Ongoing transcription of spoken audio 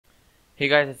Hey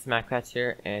guys, it's MacPats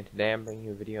here, and today I'm bringing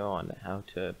you a video on how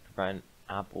to prevent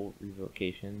Apple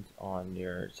revocations on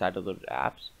your sideloaded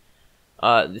apps.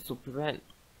 This will prevent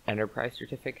enterprise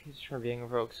certificates from being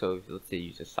revoked, so if let's say you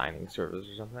use a signing service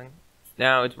or something.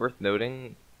 Now, it's worth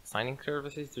noting, signing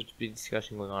services, there's a big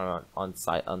discussion going on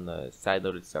the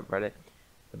sideloaded subreddit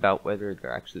about whether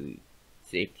they're actually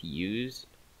safe to use.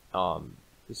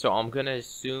 So I'm going to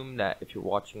assume that if you're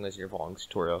watching this, you're following this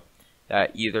tutorial,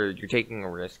 that either you're taking a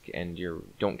risk and you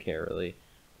don't care really,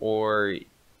 or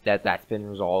that's been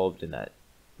resolved and that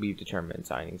we've determined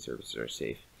signing services are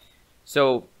safe.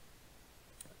 So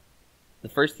the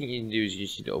first thing you can do is you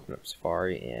just need to open up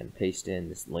Safari and paste in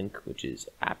this link, which is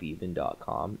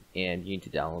appeven.com, and you need to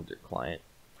download their client.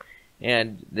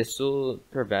 And this will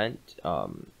prevent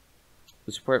the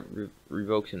support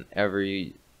revokes in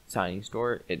every signing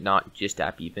store, not just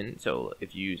AppEven. So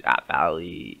if you use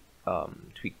AppValley,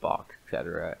 Tweakbox,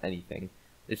 etc., anything,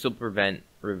 this will prevent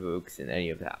revokes in any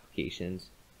of the applications.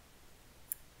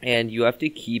 And you have to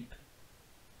keep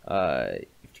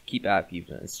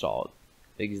AppEven installed,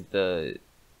 because the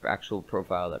actual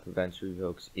profile that prevents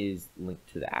revokes is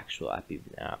linked to the actual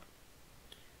AppEven app.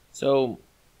 So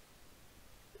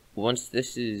once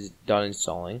this is done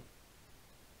installing,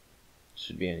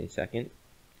 should be any second,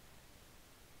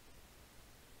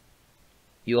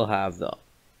 you'll have the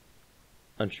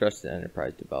untrusted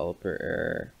enterprise developer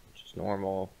error, which is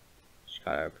normal. Just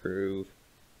gotta approve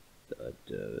the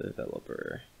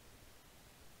developer.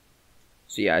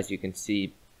 So yeah, as you can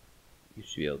see, you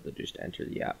should be able to just enter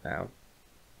the app now.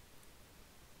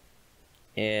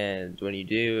 And when you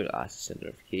do, it'll ask to send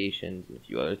notifications and a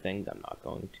few other things. I'm not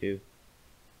going to.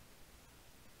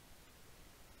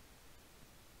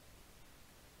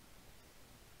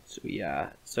 So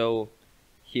yeah, so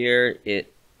here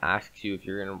it asks you if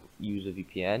you're going to use a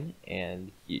VPN,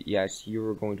 and yes,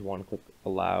 you're going to want to click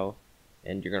allow,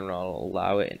 and you're going to want to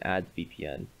allow it and add the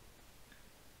VPN.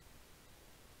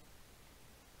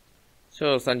 So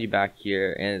it'll send you back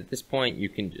here, and at this point you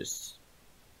can just,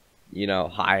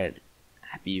 hide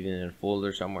AppEven in a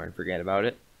folder somewhere and forget about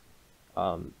it,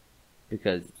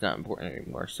 because it's not important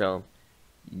anymore. So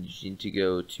you just need to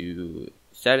go to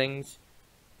settings,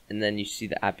 and then you see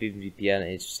the AppEven VPN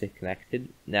and it's stay connected.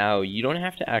 Now, you don't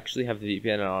have to actually have the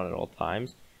VPN on at all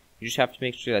times. You just have to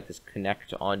make sure that this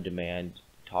connect on demand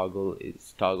toggle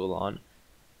is toggled on.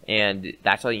 And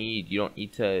that's all you need. You don't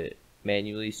need to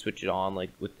manually switch it on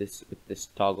like with this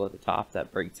toggle at the top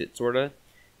that breaks it, sorta.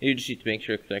 You just need to make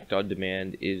sure connect on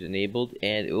demand is enabled,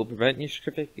 and it will prevent your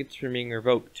certificates from being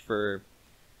revoked for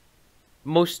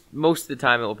most of the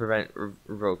time. It will prevent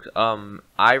revoked.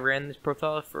 I ran this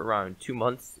profile for around 2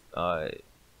 months,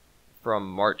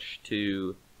 from March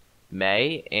to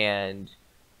May, and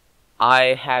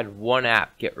I had one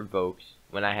app get revoked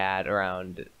when I had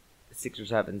around 6 or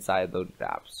 7 sideloaded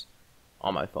apps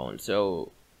on my phone.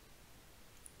 So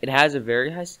it has a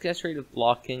very high success rate of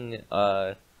blocking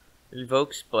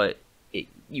revokes, but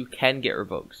you can get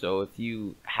revoked. So if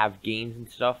you have games and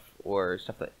stuff, or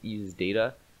stuff that uses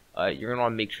data, you're going to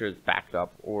want to make sure it's backed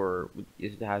up, or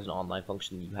if it has an online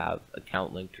function, you have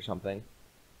account linked or something.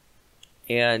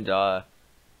 And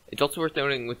it's also worth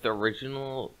noting with the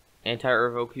original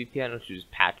anti-revoke VPN, which is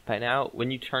patched by now,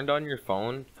 when you turned on your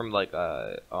phone from like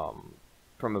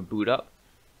from a boot up,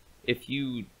 if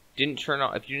you didn't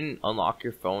unlock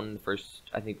your phone in the first,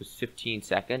 I think it was 15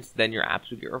 seconds, then your apps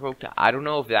would get revoked. I don't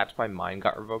know if that's why mine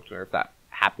got revoked or if that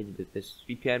happened with this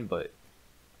VPN, but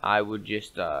I would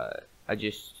just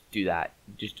do that.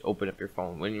 Just open up your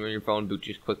phone. When you're in your phone boot,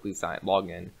 just quickly log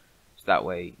in, so that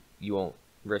way you won't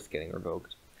risk getting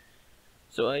revoked.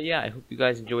 So yeah, I hope you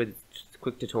guys enjoyed this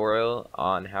quick tutorial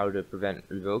on how to prevent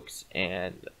revokes,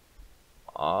 and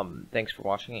thanks for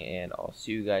watching, and I'll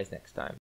see you guys next time.